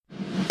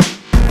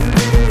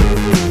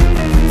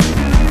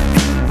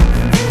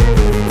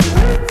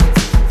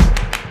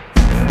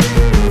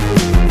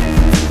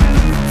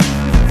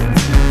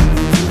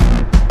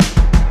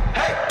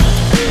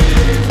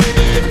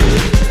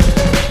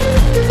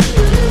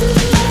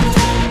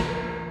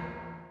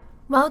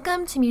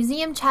Welcome to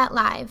Museum Chat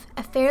Live,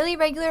 a fairly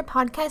regular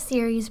podcast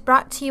series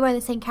brought to you by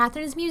the St.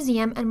 Catharines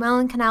Museum and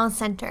Welland Canal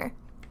Centre.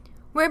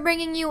 We're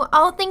bringing you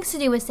all things to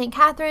do with St.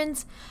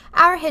 Catharines,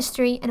 our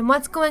history, and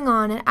what's going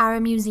on at our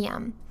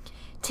museum.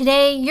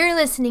 Today, you're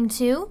listening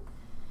to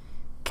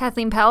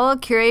Kathleen Powell,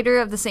 Curator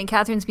of the St.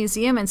 Catharines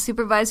Museum and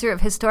Supervisor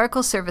of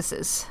Historical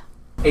Services.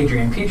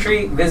 Adrian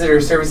Petrie,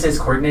 Visitor Services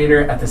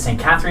Coordinator at the St.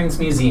 Catharines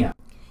Museum.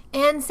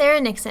 and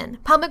Sarah Nixon,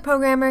 Public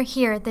Programmer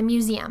here at the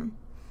museum.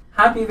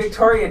 Happy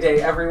Victoria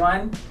Day,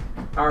 everyone!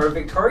 Our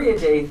Victoria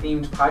Day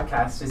themed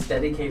podcast is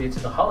dedicated to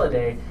the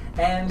holiday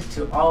and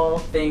to all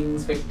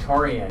things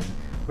Victorian.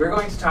 We're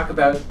going to talk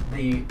about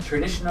the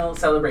traditional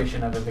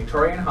celebration of a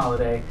Victorian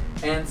holiday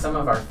and some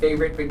of our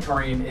favorite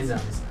Victorian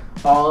isms,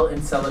 all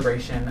in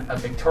celebration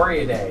of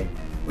Victoria Day.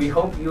 We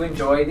hope you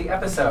enjoy the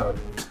episode.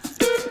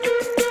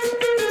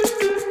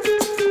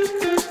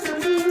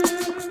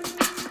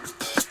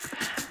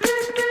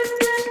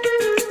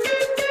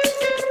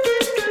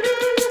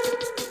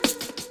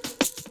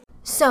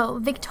 So,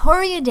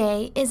 Victoria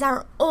Day is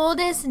our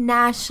oldest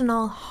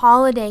national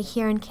holiday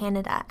here in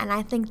Canada, and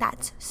I think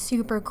that's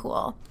super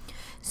cool.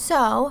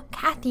 So,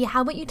 Kathy,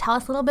 how about you tell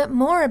us a little bit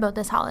more about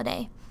this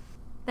holiday?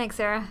 Thanks,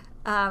 Sarah.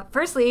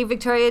 Firstly,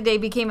 Victoria Day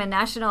became a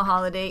national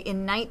holiday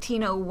in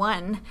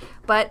 1901,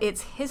 but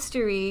its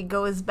history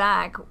goes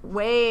back,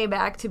 way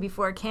back to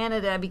before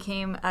Canada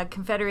became a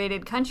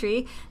confederated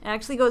country. It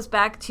actually goes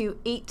back to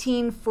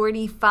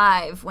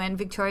 1845, when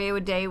Victoria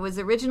Day was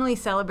originally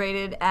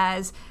celebrated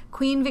as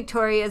Queen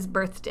Victoria's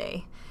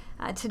birthday.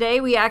 Today,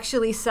 we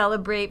actually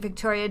celebrate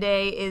Victoria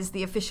Day is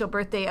the official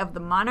birthday of the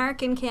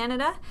monarch in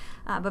Canada,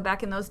 but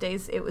back in those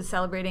days, it was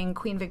celebrating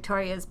Queen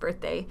Victoria's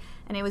birthday,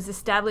 and it was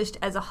established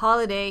as a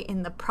holiday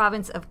in the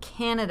province of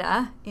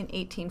Canada in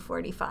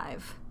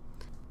 1845.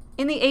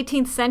 In the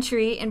 18th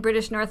century in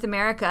British North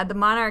America, the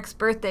monarch's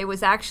birthday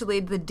was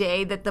actually the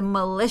day that the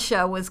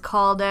militia was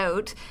called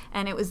out,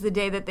 and it was the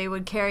day that they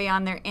would carry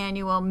on their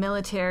annual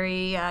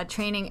military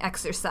training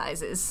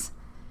exercises.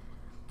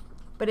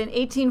 But in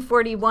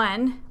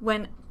 1841,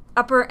 when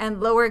Upper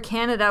and Lower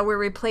Canada were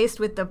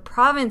replaced with the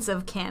province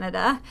of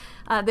Canada,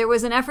 there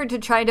was an effort to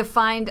try to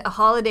find a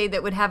holiday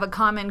that would have a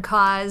common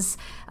cause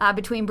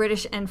between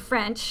British and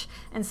French.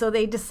 And so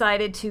they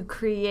decided to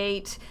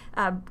create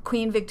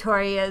Queen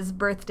Victoria's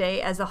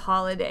birthday as a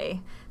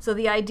holiday. So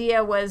the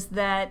idea was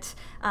that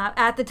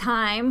at the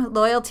time,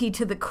 loyalty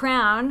to the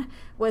crown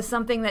was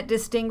something that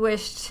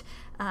distinguished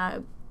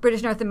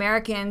British North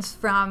Americans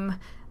from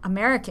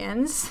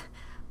Americans.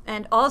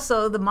 And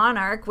also, the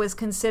monarch was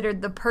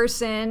considered the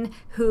person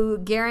who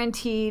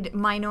guaranteed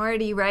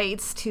minority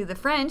rights to the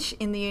French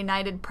in the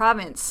United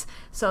Province.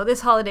 So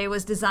this holiday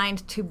was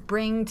designed to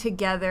bring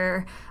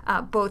together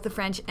both the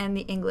French and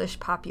the English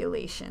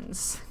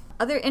populations.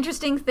 Other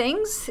interesting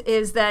things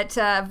is that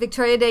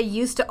Victoria Day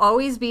used to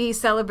always be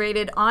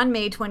celebrated on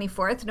May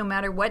 24th, no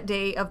matter what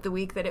day of the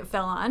week that it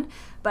fell on.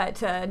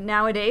 But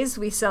nowadays,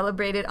 we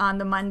celebrate it on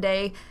the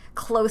Monday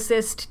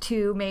closest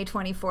to May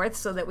 24th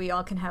so that we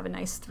all can have a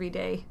nice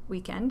 3-day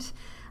weekend.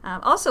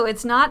 Also,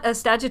 it's not a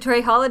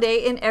statutory holiday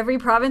in every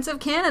province of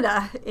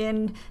Canada.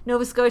 In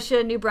Nova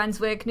Scotia, New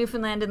Brunswick,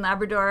 Newfoundland and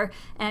Labrador,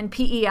 and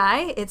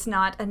PEI, it's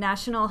not a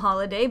national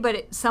holiday,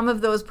 but some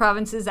of those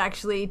provinces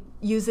actually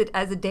use it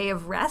as a day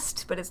of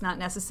rest, but it's not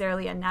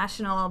necessarily a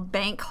national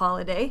bank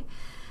holiday.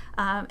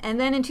 And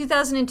then in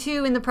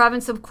 2002, in the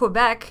province of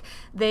Quebec,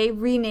 they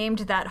renamed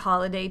that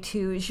holiday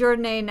to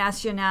Journée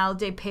nationale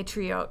des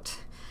Patriotes.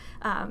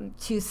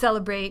 To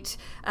celebrate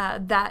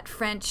that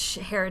French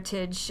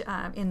heritage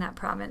in that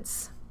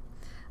province.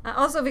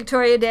 Also,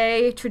 Victoria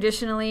Day,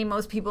 traditionally,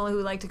 most people who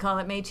like to call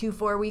it May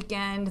 2-4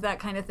 weekend, that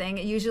kind of thing,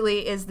 it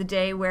usually is the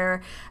day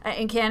where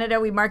in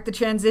Canada we mark the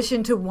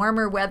transition to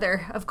warmer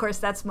weather. Of course,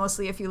 that's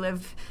mostly if you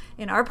live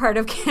in our part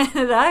of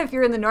Canada. If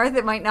you're in the north,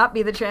 it might not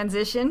be the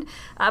transition,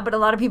 but a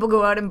lot of people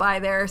go out and buy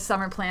their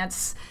summer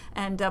plants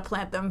and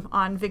plant them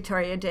on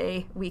Victoria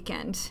Day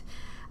weekend.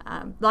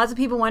 Lots of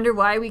people wonder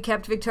why we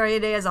kept Victoria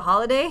Day as a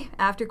holiday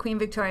after Queen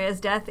Victoria's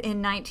death in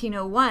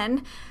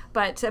 1901,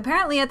 but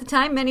apparently at the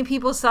time many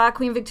people saw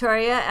Queen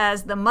Victoria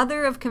as the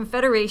mother of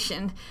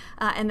Confederation,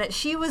 and that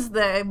she was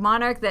the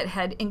monarch that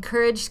had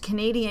encouraged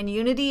Canadian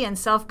unity and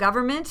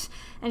self-government,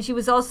 and she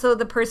was also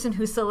the person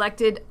who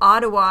selected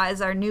Ottawa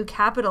as our new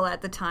capital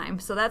at the time,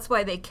 so that's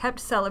why they kept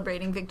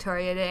celebrating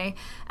Victoria Day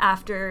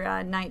after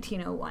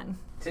 1901.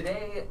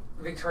 Today,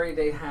 Victoria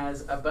Day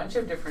has a bunch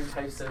of different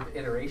types of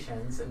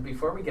iterations, and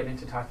before we get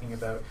into talking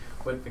about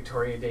what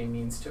Victoria Day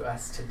means to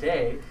us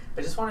today,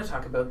 I just want to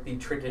talk about the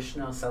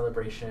traditional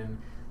celebration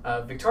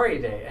of Victoria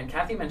Day. And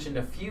Kathy mentioned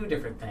a few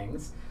different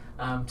things.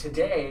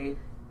 Today,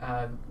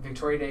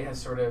 Victoria Day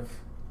has sort of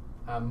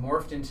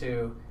morphed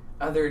into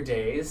other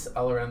days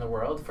all around the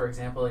world. For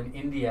example, in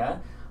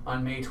India,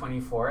 on May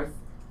 24th,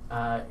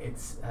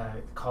 it's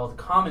called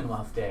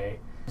Commonwealth Day.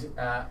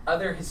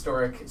 Other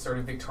historic sort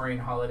of Victorian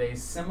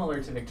holidays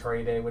similar to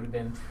Victoria Day would have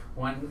been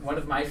one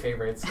of my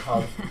favorites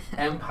called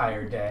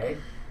Empire Day.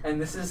 And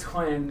this is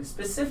when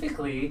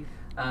specifically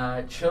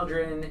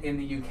children in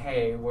the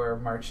UK were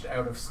marched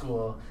out of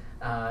school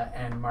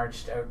and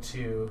marched out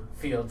to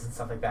fields and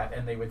stuff like that,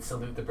 and they would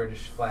salute the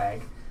British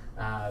flag,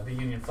 the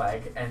Union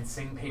flag, and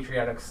sing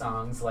patriotic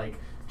songs like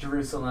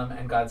Jerusalem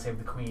and God Save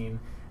the Queen,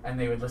 and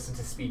they would listen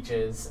to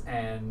speeches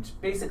and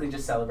basically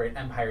just celebrate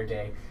Empire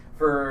Day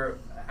for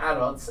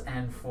adults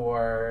and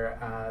for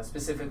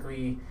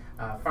specifically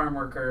farm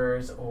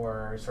workers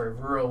or sort of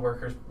rural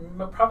workers,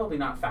 probably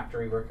not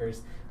factory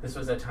workers. This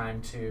was a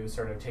time to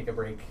sort of take a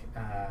break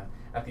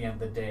at the end of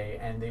the day,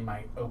 and they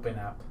might open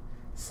up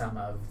some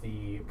of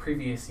the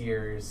previous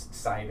year's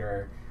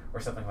cider or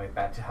something like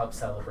that to help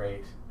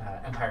celebrate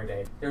Empire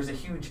Day. There's a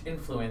huge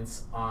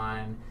influence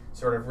on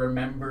sort of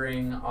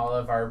remembering all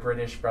of our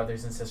British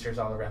brothers and sisters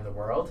all around the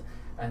world,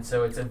 and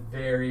so it's a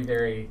very,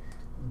 very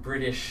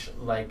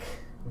British-like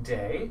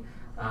day,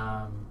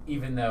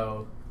 even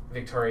though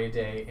Victoria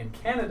Day in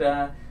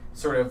Canada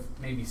sort of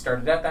maybe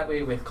started out that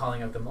way with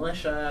calling out the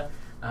militia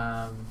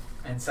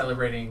and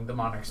celebrating the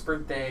monarch's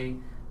birthday.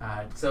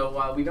 So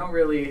while we don't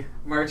really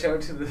march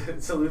out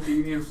to salute the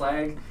Union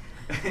flag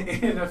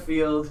in a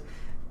field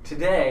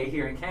today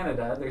here in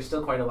Canada, there's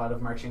still quite a lot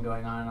of marching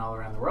going on all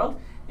around the world,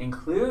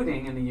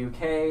 including in the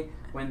UK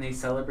when they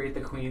celebrate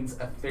the Queen's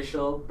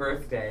official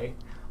birthday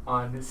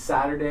on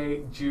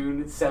Saturday,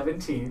 June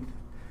 17th,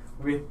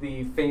 with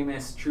the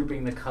famous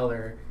Trooping the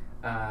Colour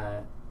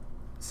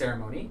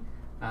ceremony,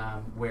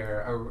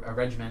 where a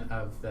regiment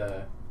of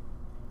the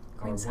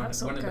one of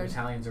the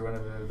battalions or one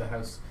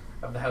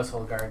of the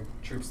household guard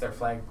troops their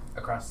flag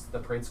across the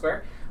parade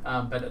square.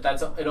 But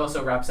it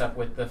also wraps up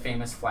with the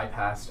famous fly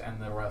past, and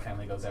the royal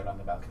family goes out on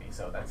the balcony.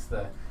 So that's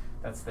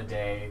the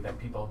day that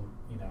people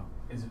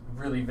is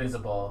really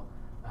visible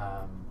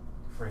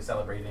for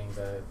celebrating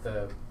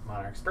the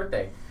monarch's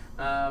birthday.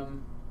 But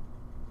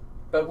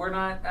we're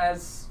not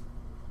as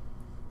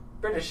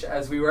British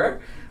as we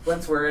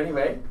once were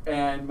anyway,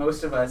 and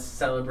most of us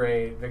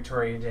celebrate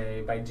Victoria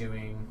Day by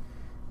doing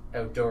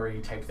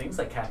outdoory type things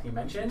like Kathy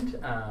mentioned,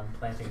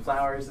 planting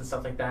flowers and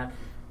stuff like that.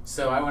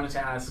 So I wanted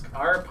to ask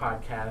our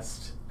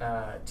podcast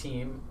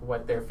team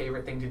what their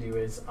favorite thing to do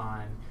is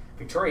on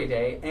Victoria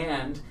Day,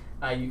 and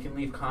you can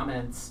leave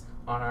comments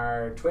on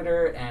our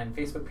Twitter and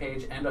Facebook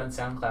page and on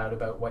SoundCloud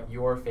about what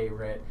your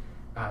favorite,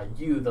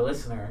 you the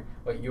listener,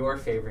 what your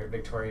favorite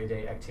Victoria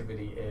Day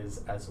activity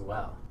is as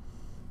well.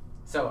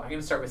 So I'm going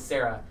to start with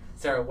Sarah.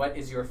 Sarah, what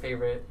is your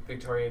favorite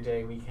Victoria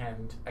Day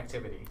weekend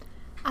activity?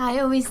 I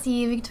always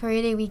see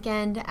Victoria Day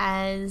weekend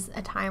as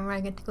a time where I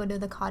get to go to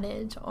the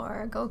cottage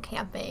or go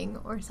camping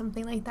or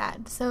something like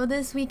that. So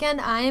this weekend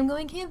I am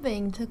going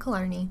camping to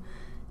Killarney.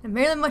 I'm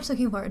very much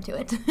looking forward to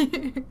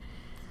it.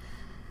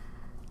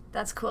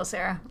 That's cool,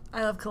 Sarah.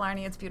 I love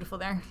Killarney. It's beautiful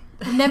there.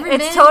 I've never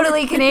been. It's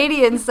totally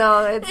Canadian,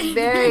 so it's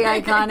very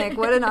iconic.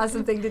 What an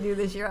awesome thing to do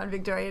this year on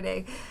Victoria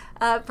Day.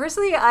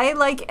 Personally, I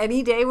like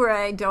any day where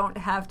I don't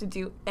have to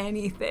do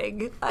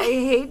anything. I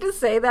hate to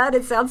say that.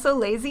 It sounds so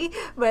lazy,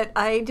 but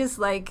I just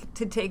like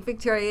to take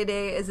Victoria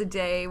Day as a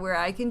day where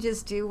I can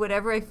just do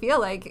whatever I feel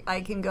like.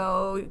 I can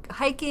go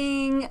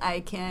hiking. I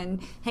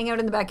can hang out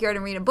in the backyard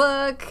and read a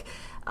book.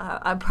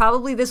 I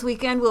probably this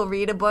weekend will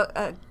read a book,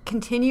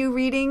 continue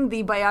reading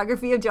the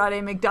biography of John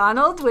A.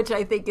 Macdonald, which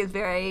I think is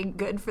very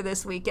good for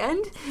this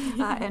weekend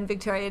and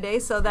Victoria Day.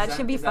 So that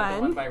should be fun. Is that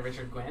the one by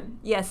Richard Gwynne?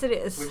 Yes, it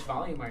is. Which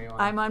volume are you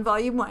on? I'm on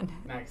volume 1.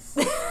 Nice.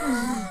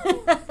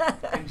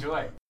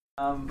 Enjoy.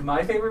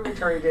 My favorite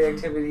Victoria Day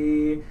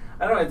activity,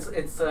 I don't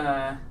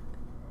know.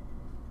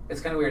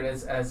 It's kind of weird.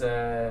 As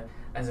a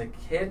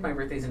kid, my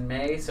birthday's in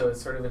May, so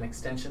it's sort of an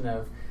extension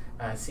of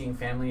seeing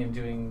family and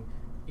doing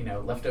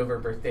leftover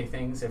birthday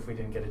things if we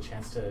didn't get a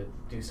chance to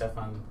do stuff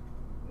on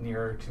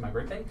nearer to my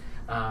birthday.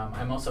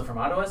 I'm also from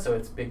Ottawa, so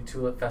it's big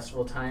Tulip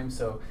Festival time,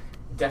 so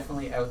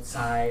definitely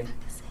outside.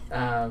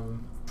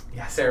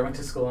 Sarah went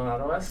to school in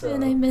Ottawa, so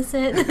and I miss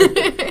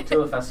it.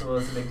 Tulip Festival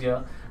is a big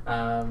deal.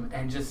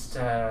 And just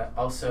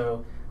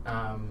also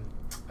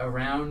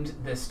around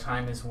this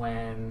time is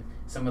when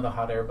some of the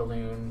hot air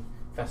balloon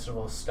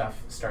festival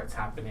stuff starts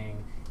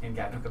happening in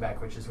Gatineau, Quebec,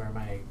 which is where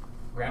my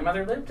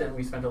grandmother lived, and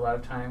we spent a lot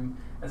of time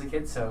as a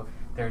kid, so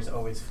there's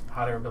always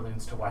hot air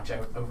balloons to watch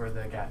out over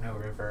the Gatineau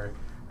River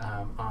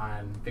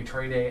on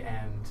Victoria Day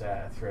and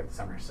throughout the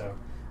summer. So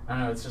I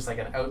don't know, it's just like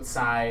an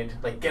outside,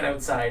 like get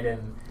outside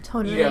and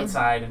eat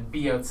outside and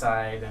be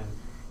outside and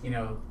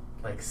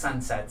like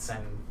sunsets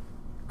and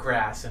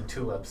grass and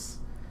tulips.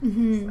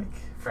 Mm-hmm. It's like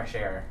fresh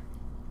air.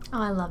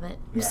 Oh, I love it.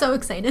 Yeah. I'm so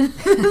excited.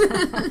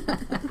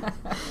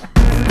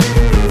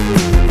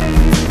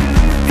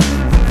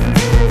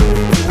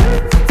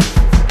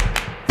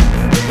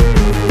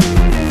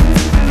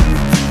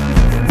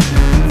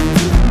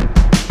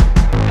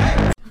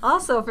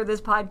 Also for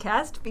this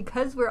podcast,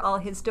 because we're all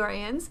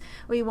historians,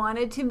 we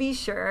wanted to be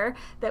sure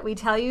that we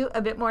tell you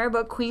a bit more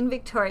about Queen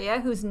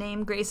Victoria, whose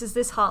name graces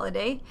this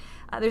holiday.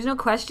 There's no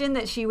question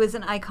that she was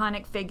an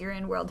iconic figure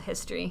in world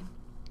history.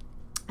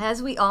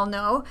 As we all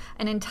know,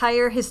 an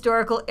entire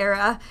historical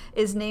era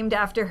is named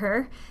after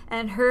her,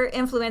 and her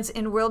influence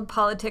in world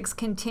politics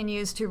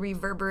continues to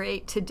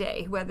reverberate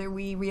today, whether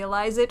we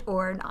realize it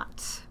or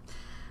not.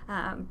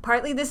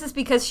 Partly this is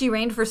because she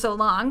reigned for so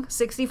long.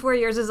 64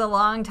 years is a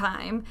long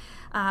time.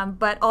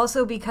 But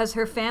also because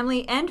her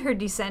family and her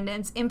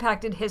descendants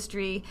impacted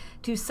history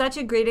to such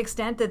a great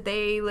extent that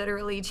they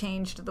literally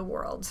changed the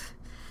world.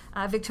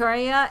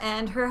 Victoria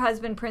and her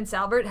husband, Prince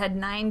Albert, had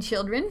 9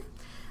 children,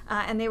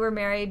 and they were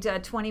married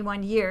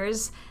 21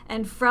 years.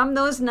 And from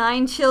those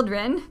 9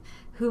 children,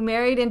 who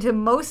married into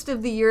most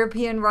of the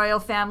European royal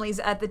families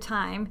at the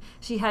time,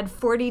 she had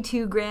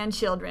 42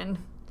 grandchildren.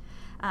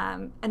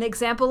 An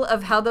example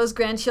of how those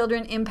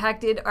grandchildren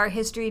impacted our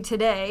history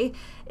today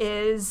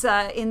is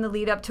in the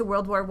lead up to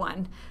World War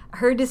I.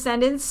 Her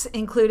descendants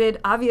included,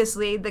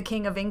 obviously, the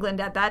King of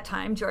England at that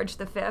time, George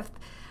V,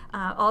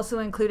 also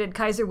included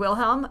Kaiser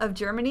Wilhelm of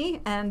Germany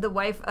and the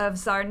wife of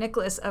Tsar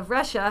Nicholas of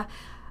Russia,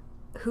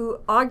 who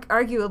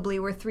arguably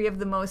were 3 of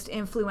the most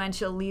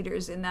influential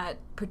leaders in that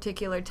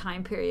particular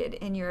time period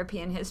in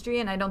European history.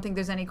 And I don't think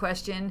there's any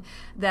question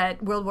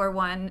that World War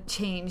I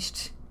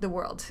changed the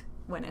world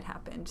when it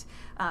happened.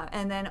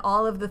 And then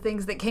all of the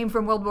things that came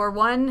from World War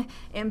I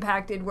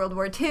impacted World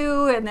War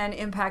II and then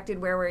impacted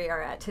where we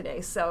are at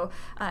today. So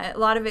a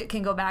lot of it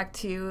can go back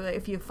to,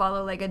 if you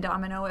follow like a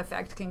domino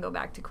effect, can go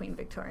back to Queen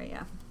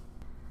Victoria.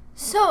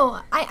 So,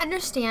 I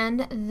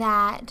understand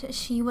that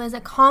she was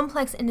a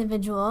complex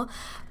individual,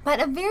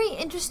 but a very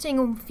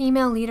interesting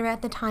female leader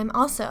at the time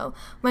also,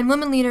 when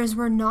women leaders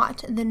were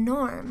not the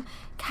norm.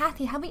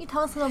 Kathy, how about you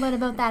tell us a little bit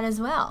about that as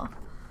well?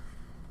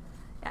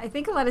 I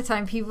think a lot of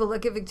time people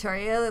look at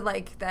Victoria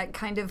like that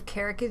kind of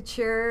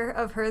caricature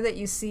of her that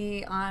you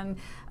see on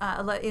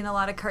in a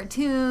lot of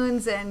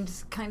cartoons and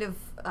kind of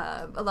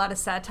a lot of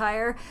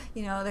satire,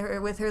 you know,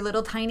 with her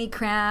little tiny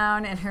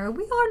crown and her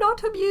 "we are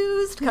not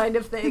abused" kind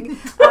of thing.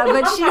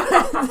 But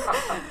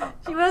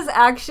she was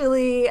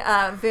actually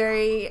a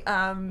very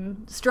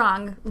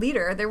strong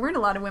leader. There weren't a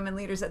lot of women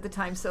leaders at the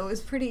time, so it was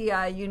pretty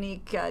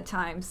unique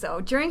time. So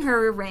during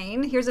her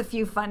reign, here's a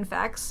few fun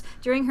facts.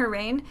 During her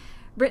reign,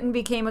 Britain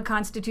became a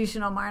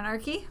constitutional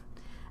monarchy.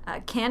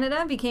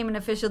 Canada became an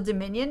official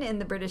dominion in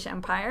the British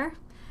Empire.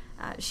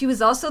 She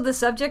was also the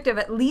subject of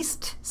at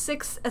least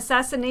 6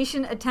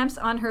 assassination attempts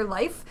on her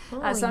life.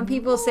 Some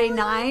people say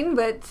 9,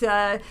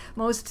 but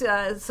most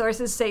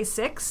sources say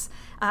 6.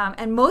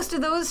 And most of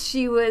those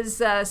she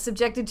was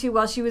subjected to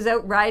while she was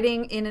out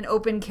riding in an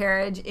open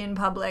carriage in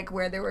public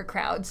where there were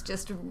crowds,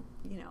 just, you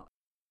know.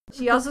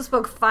 She also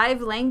spoke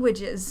 5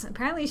 languages.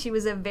 Apparently she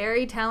was a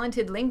very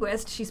talented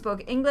linguist. She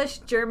spoke English,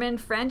 German,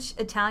 French,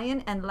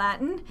 Italian, and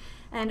Latin.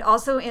 And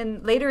also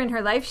later in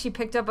her life, she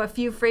picked up a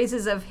few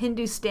phrases of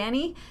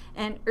Hindustani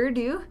and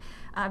Urdu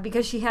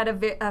because she had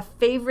a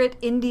favorite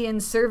Indian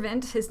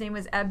servant. His name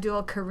was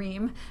Abdul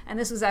Karim. And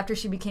this was after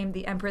she became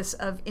the Empress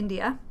of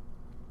India.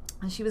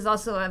 She was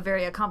also a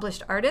very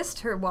accomplished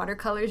artist. Her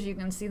watercolors, you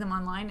can see them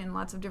online in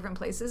lots of different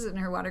places, and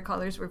her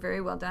watercolors were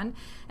very well done.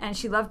 And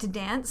she loved to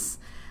dance.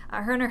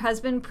 Her and her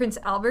husband, Prince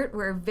Albert,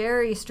 were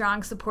very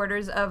strong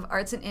supporters of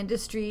arts and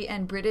industry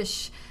and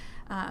British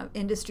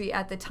industry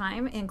at the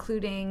time,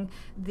 including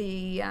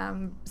the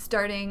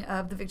starting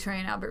of the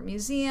Victoria and Albert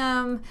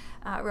Museum,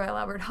 Royal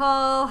Albert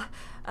Hall,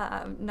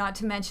 not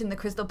to mention the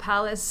Crystal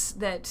Palace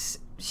that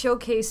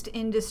showcased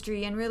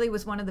industry and really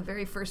was one of the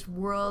very first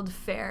world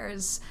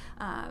fairs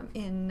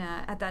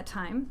at that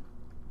time.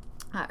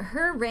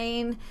 Her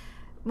reign,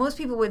 most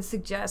people would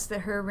suggest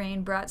that her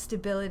reign brought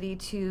stability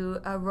to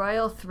a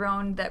royal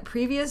throne that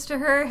previous to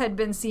her had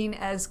been seen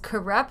as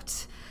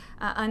corrupt,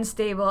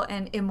 unstable,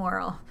 and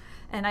immoral.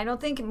 And I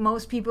don't think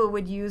most people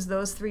would use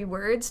those 3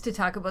 words to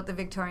talk about the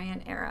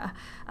Victorian era.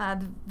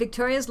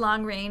 Victoria's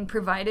long reign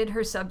provided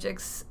her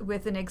subjects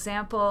with an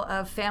example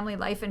of family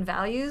life and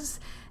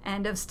values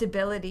and of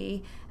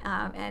stability,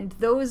 and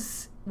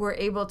those were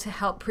able to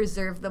help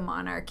preserve the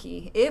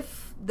monarchy.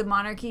 If the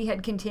monarchy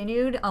had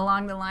continued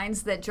along the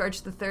lines that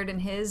George III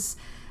and his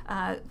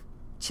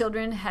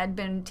children had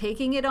been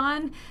taking it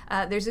on,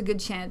 there's a good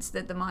chance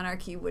that the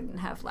monarchy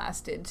wouldn't have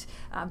lasted.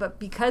 But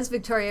because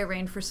Victoria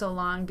reigned for so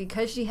long,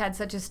 because she had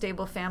such a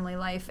stable family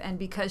life, and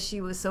because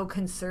she was so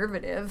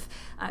conservative,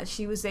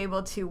 she was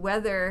able to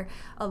weather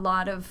a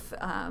lot of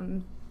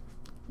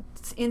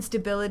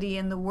instability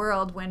in the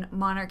world when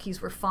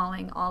monarchies were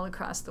falling all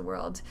across the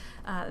world.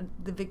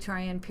 The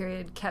Victorian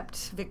period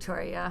kept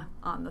Victoria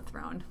on the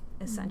throne,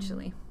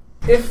 essentially.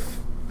 If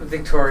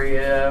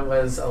Victoria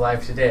was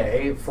alive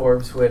today,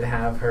 Forbes would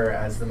have her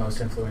as the most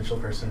influential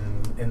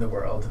person in the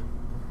world,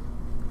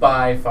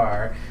 by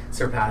far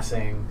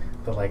surpassing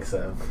the likes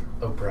of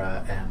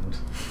Oprah and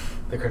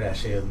the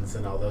Kardashians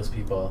and all those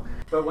people.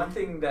 But one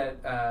thing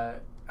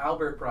that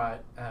Albert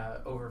brought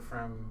over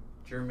from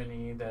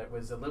Germany that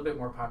was a little bit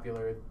more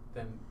popular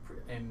than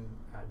in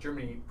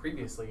Germany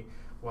previously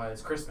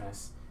was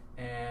Christmas.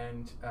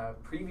 And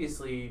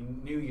previously,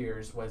 New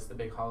Year's was the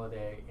big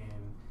holiday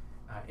in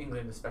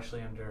England,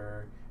 especially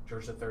under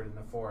George III and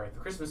IV.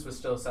 Christmas was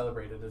still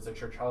celebrated as a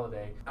church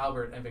holiday.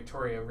 Albert and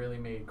Victoria really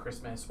made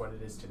Christmas what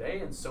it is today,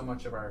 and so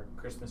much of our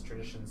Christmas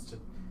traditions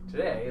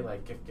today,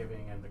 like gift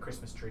giving and the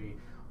Christmas tree,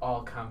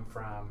 all come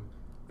from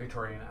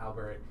Victorian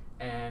Albert.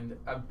 And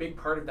a big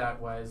part of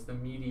that was the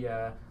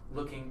media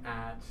looking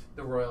at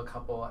the royal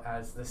couple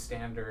as the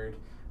standard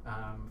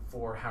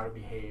for how to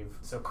behave.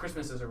 So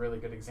Christmas is a really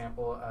good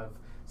example of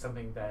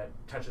something that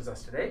touches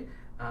us today,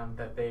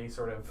 that they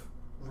sort of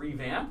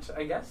revamped,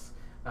 I guess,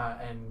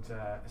 and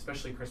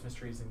especially Christmas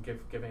trees and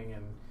giving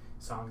and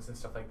songs and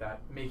stuff like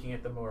that, making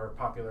it the more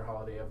popular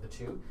holiday of the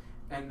two.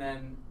 And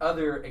then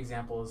other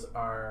examples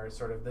are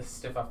sort of the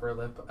stiff upper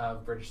lip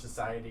of British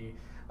society,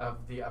 of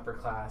the upper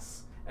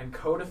class, and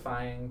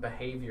codifying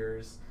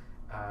behaviors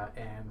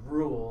and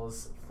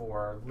rules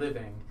for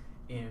living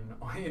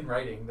in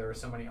writing. There were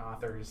so many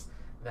authors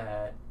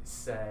that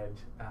said,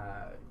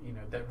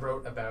 that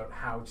wrote about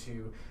how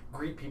to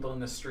greet people in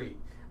the street,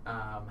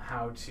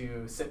 how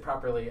to sit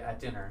properly at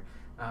dinner,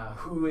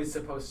 who is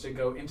supposed to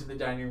go into the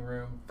dining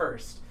room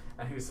first,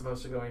 and who's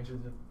supposed to go into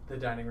the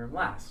dining room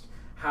last,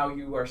 how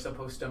you are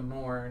supposed to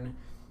mourn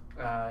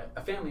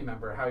a family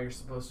member, how you're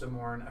supposed to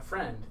mourn a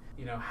friend,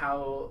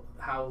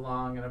 how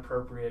long an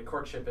appropriate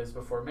courtship is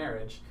before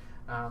marriage.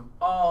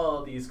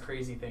 All these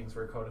crazy things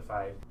were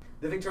codified.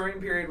 The Victorian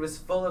period was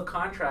full of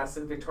contrasts,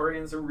 and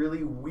Victorians are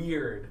really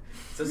weird.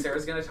 So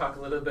Sarah's going to talk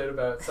a little bit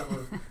about some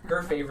of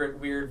her favorite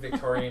weird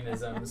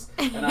Victorianisms,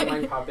 and I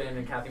might pop in,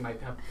 and Kathy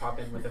might pop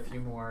in with a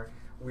few more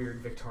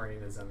weird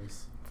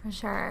Victorianisms. For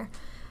sure.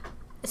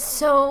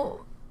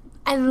 So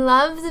I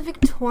love the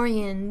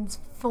Victorians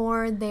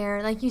for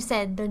their, like you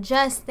said,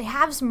 they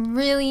have some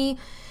really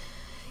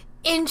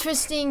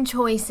interesting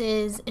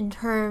choices in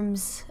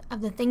terms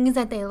of the things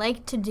that they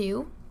like to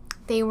do.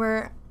 They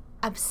were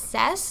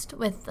obsessed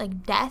with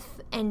like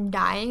death and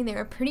dying. They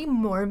were pretty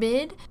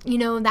morbid.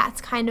 That's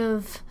kind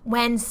of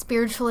when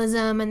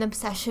spiritualism and the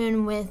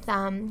obsession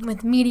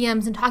with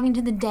mediums and talking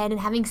to the dead and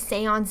having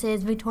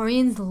seances,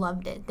 Victorians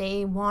loved it.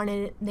 They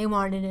wanted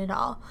it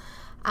all.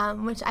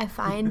 Which I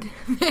find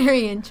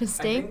very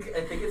interesting.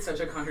 I think it's such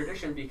a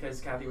contradiction,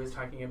 because Kathy was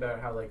talking about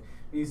how like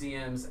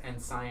museums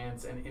and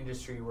science and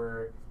industry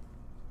were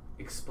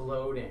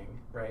exploding,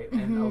 right? Mm-hmm.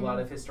 And a lot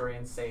of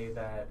historians say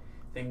that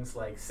things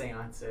like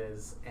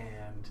seances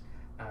and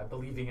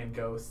believing in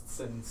ghosts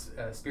and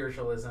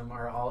spiritualism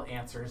are all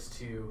answers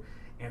to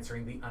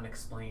answering the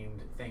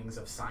unexplained things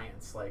of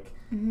science, like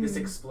this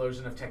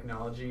explosion of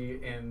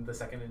technology in the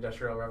Second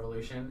Industrial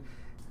Revolution.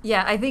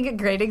 Yeah, I think a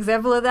great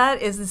example of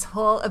that is this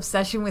whole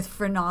obsession with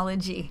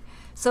phrenology.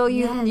 So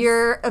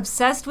you're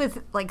obsessed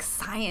with like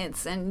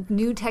science and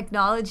new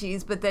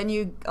technologies, but then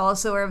you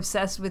also are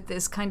obsessed with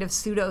this kind of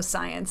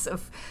pseudoscience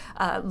of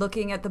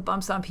looking at the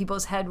bumps on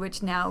people's head,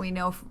 which now we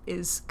know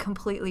is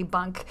completely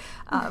bunk,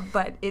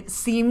 but it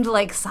seemed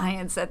like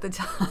science at the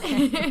time.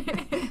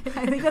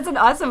 I think that's an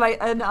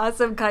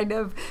awesome kind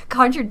of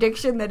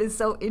contradiction that is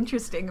so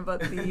interesting about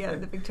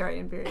the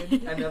Victorian period.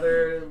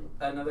 Another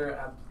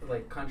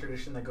like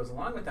contradiction that goes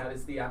along with that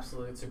is the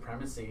absolute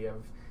supremacy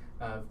of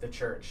the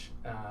church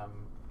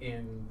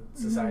in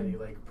society,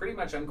 like pretty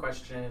much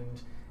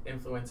unquestioned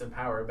influence and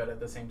power, but at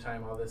the same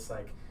time all this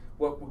like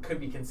what could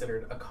be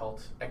considered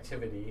occult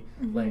activity,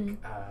 like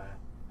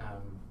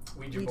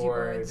Ouija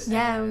boards,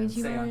 and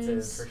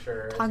seances for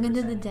sure, talking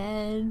to the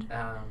dead,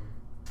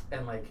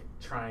 and like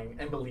trying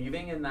and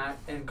believing in that,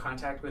 in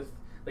contact with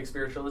like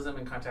spiritualism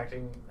and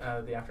contacting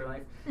the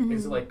afterlife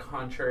is like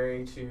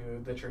contrary to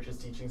the church's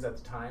teachings at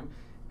the time,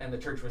 and the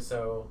church was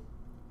so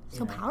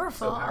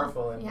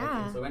powerful and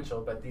like, influential,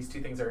 but these two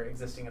things are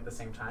existing at the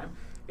same time.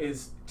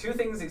 Two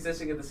things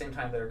existing at the same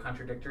time that are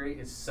contradictory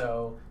is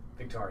so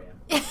Victorian.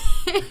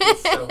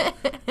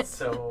 It's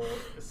so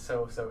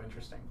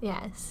interesting.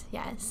 Yes.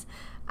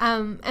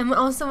 And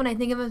also when I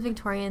think of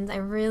Victorians,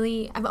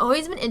 I've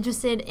always been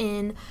interested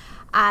in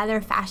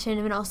their fashion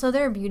and also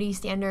their beauty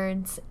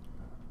standards.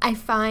 I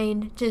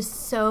find just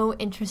so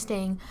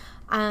interesting.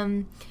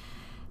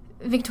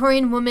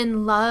 Victorian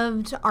women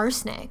loved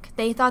arsenic.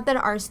 They thought that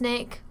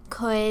arsenic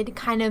could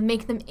kind of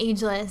make them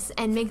ageless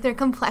and make their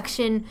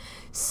complexion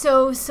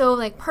so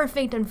like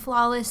perfect and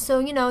flawless.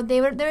 So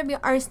there would be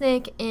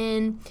arsenic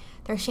in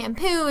their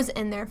shampoos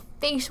and their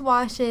face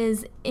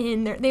washes.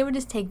 They would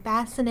just take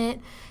baths in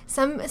it.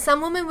 Some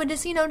women would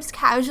just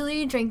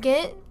casually drink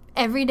it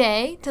every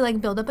day to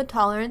like build up a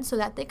tolerance so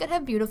that they could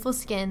have beautiful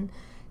skin.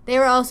 They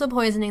were also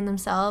poisoning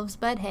themselves,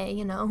 but hey,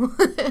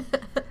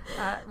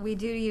 we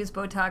do use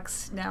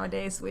Botox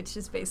nowadays, which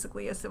is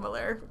basically a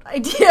similar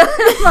idea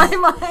in my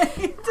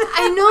mind.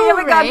 I know, we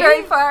haven't gone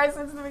very far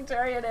since the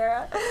Victorian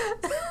era.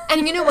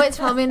 And you know what? It's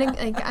probably but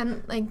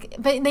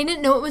they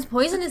didn't know it was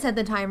poisonous at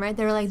the time, right?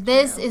 They were like,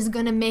 "This is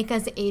gonna make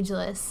us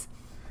ageless."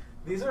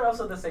 These are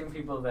also the same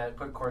people that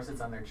put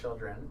corsets on their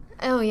children.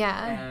 Oh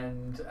yeah.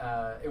 And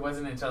it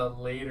wasn't until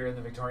later in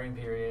the Victorian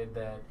period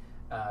that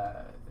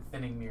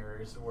thinning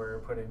mirrors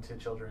were put into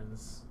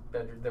children's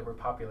bedrooms, that were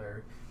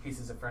popular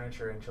pieces of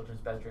furniture in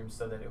children's bedrooms,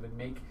 so that it would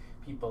make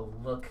people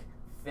look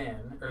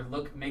thin, or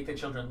make the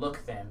children look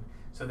thin,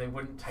 so they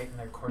wouldn't tighten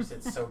their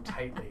corsets so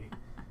tightly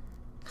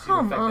to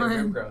affect their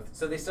rib growth.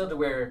 So they still had to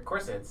wear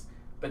corsets,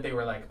 but they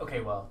were like,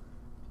 okay, well,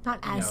 not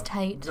as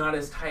tight,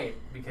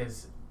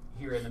 because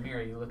here in the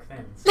mirror you look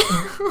thin. So,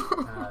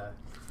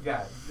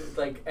 Yeah,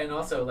 like, and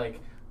also, like,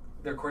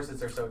 their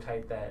corsets are so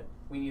tight that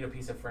we need a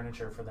piece of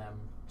furniture for them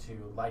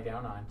to lie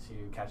down on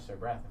to catch their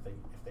breath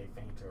if they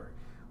faint or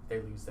if they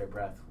lose their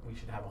breath. We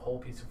should have a whole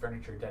piece of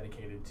furniture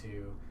dedicated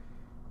to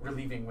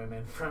relieving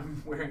women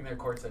from wearing their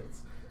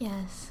corsets.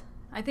 Yes.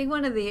 I think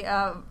one of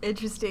the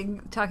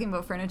interesting, talking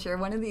about furniture,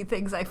 one of the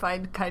things I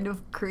find kind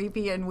of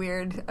creepy and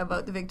weird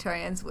about the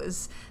Victorians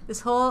was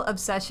this whole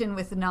obsession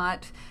with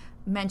not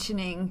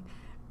mentioning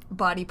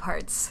body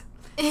parts.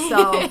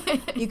 So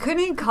you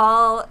couldn't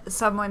call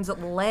someone's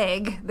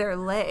leg their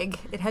leg.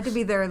 It had to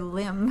be their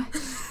limb.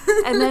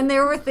 And then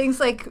there were things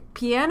like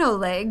piano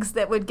legs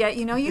that would get,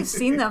 you've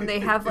seen them. They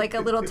have like a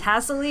little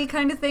tassel-y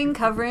kind of thing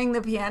covering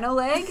the piano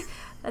leg.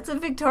 That's a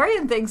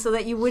Victorian thing so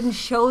that you wouldn't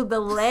show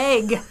the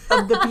leg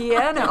of the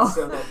piano.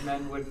 So that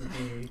men wouldn't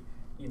be,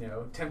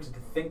 tempted to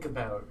think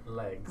about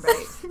legs.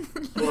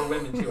 Right. Or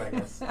women too, I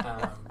guess.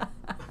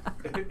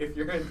 If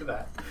you're into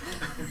that.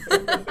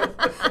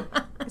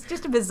 It's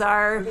just a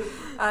bizarre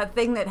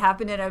thing that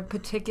happened in a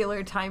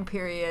particular time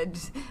period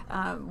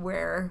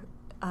where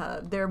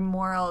their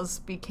morals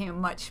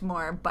became much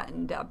more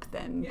buttoned up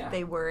than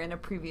they were in a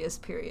previous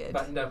period.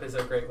 Buttoned up is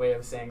a great way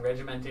of saying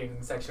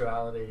regimenting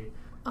sexuality.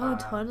 Oh,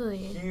 totally.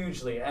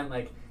 Hugely. And,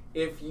 like,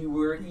 if you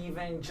were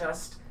even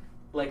just,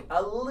 like,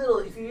 a little,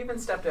 if you even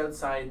stepped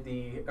outside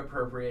the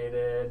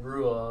appropriated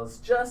rules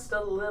just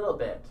a little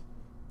bit,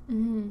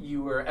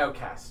 you were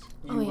outcast.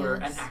 You were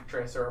an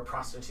actress or a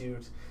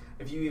prostitute.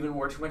 If you even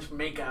wore too much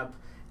makeup,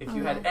 if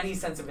you had any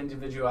sense of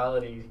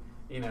individuality,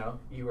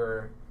 you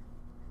were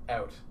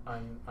out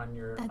on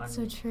your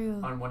so true.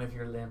 On one of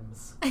your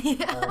limbs.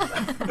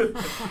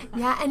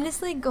 Yeah, and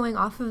just like going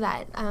off of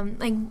that,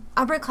 like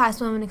upper class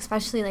women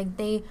especially, like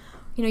they,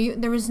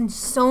 there was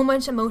so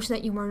much emotion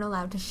that you weren't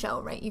allowed to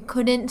show, right? You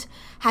couldn't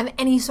have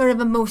any sort of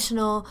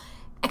emotional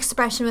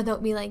expression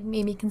without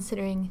maybe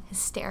considering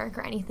hysteric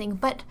or anything.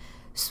 But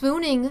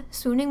swooning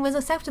was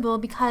acceptable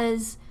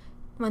because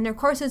when their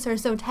corsets are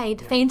so tight,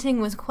 fainting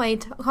was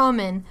quite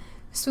common.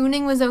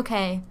 Swooning was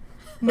okay.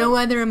 No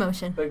other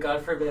emotion. But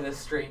God forbid a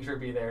stranger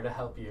be there to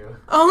help you.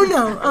 Oh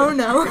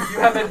no. If you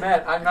haven't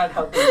met, I'm not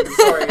helping you.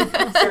 Sorry.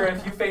 Sarah,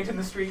 if you faint in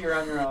the street, you're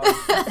on your own.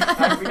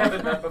 We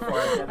haven't met before,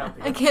 I can't help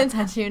you. I can't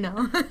touch you,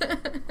 no.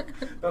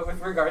 But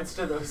with regards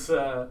to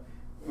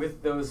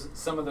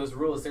some of those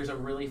rules, there's a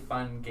really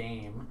fun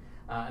game,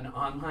 an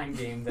online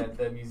game that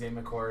the Museum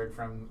Accord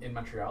in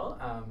Montreal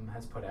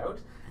has put out.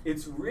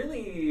 It's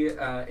really,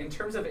 in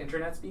terms of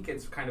internet speak,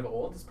 it's kind of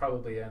old. It's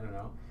probably, I don't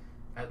know,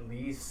 at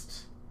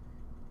least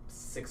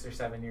 6 or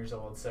 7 years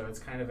old, so it's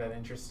kind of an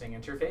interesting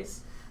interface.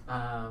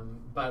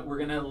 But we're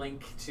going to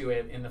link to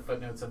it in the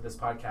footnotes of this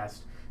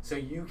podcast, so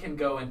you can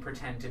go and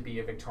pretend to be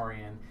a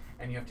Victorian,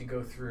 and you have to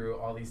go through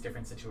all these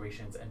different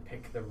situations and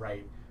pick the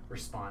right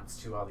response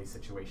to all these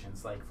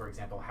situations. Like, for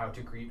example, how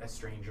to greet a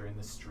stranger in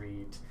the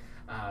street,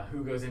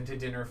 who goes into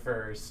dinner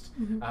first,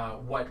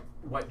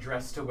 what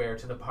dress to wear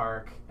to the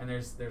park, and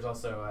there's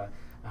also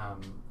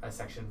a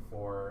section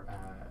for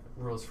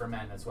rules for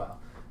men as well.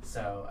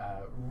 So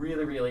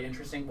really, really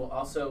interesting. We'll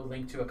also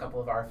link to a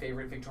couple of our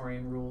favorite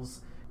Victorian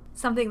rules.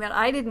 Something that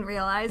I didn't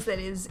realize that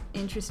is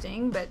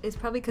interesting, but it's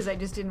probably because I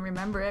just didn't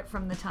remember it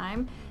from the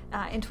time.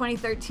 In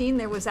 2013,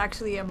 there was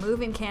actually a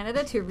move in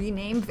Canada to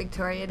rename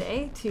Victoria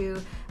Day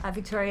to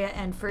Victoria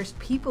and First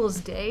Peoples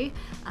Day,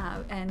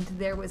 and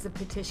there was a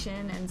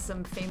petition and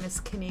some famous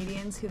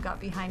Canadians who got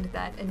behind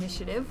that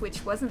initiative,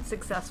 which wasn't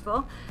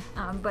successful,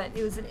 but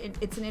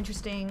it's an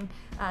interesting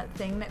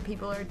thing that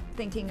people are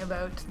thinking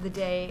about the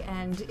day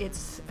and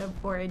its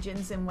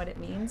origins and what it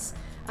means.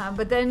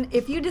 But then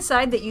if you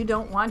decide that you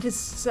don't want to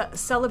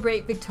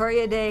celebrate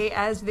Victoria Day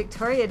as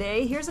Victoria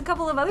Day, here's a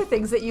couple of other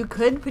things that you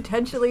could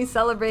potentially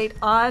celebrate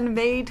on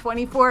May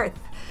 24th.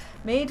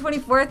 May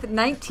 24th,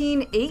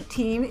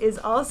 1918 is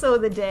also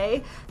the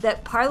day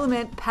that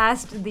Parliament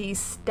passed the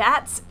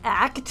Stats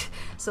Act.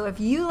 So if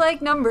you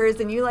like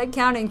numbers and you like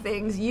counting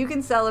things, you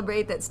can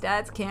celebrate that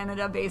Stats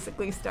Canada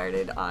basically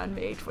started on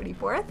May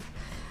 24th.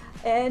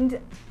 And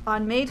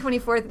on May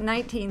 24th,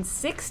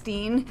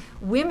 1916,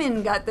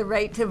 women got the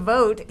right to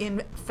vote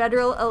in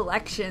federal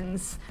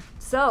elections.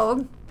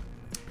 So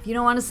if you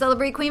don't want to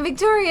celebrate Queen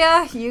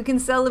Victoria, you can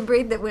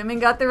celebrate that women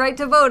got the right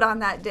to vote on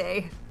that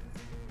day.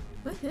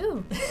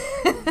 Woohoo!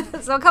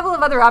 So a couple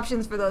of other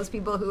options for those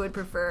people who would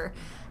prefer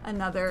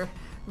another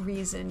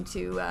reason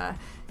to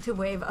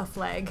wave a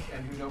flag.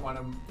 And who don't want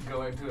to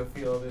go into a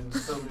field and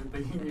salute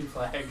the Union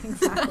flag.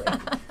 Exactly.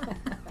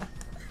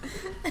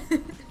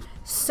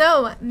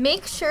 So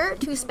make sure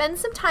to spend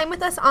some time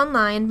with us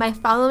online by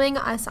following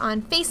us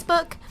on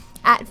Facebook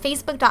at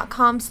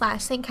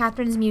facebook.com/St.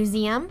 Catherine's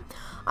Museum,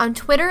 on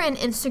Twitter and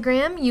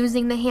Instagram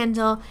using the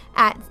handle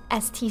at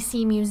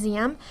STC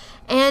Museum,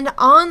 and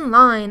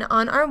online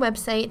on our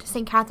website,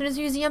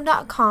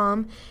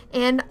 stcatherinesmuseum.com,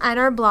 and at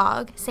our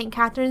blog,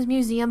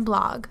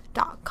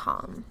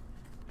 stcatherinesmuseumblog.com.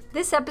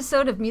 This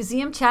episode of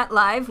Museum Chat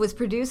Live was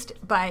produced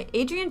by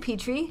Adrian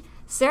Petrie,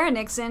 Sarah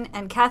Nixon,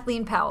 and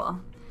Kathleen Powell.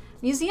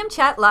 Museum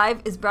Chat Live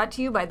is brought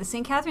to you by the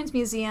St. Catherine's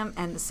Museum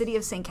and the City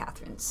of St.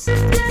 Catharines.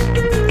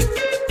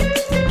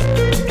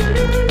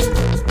 Bye.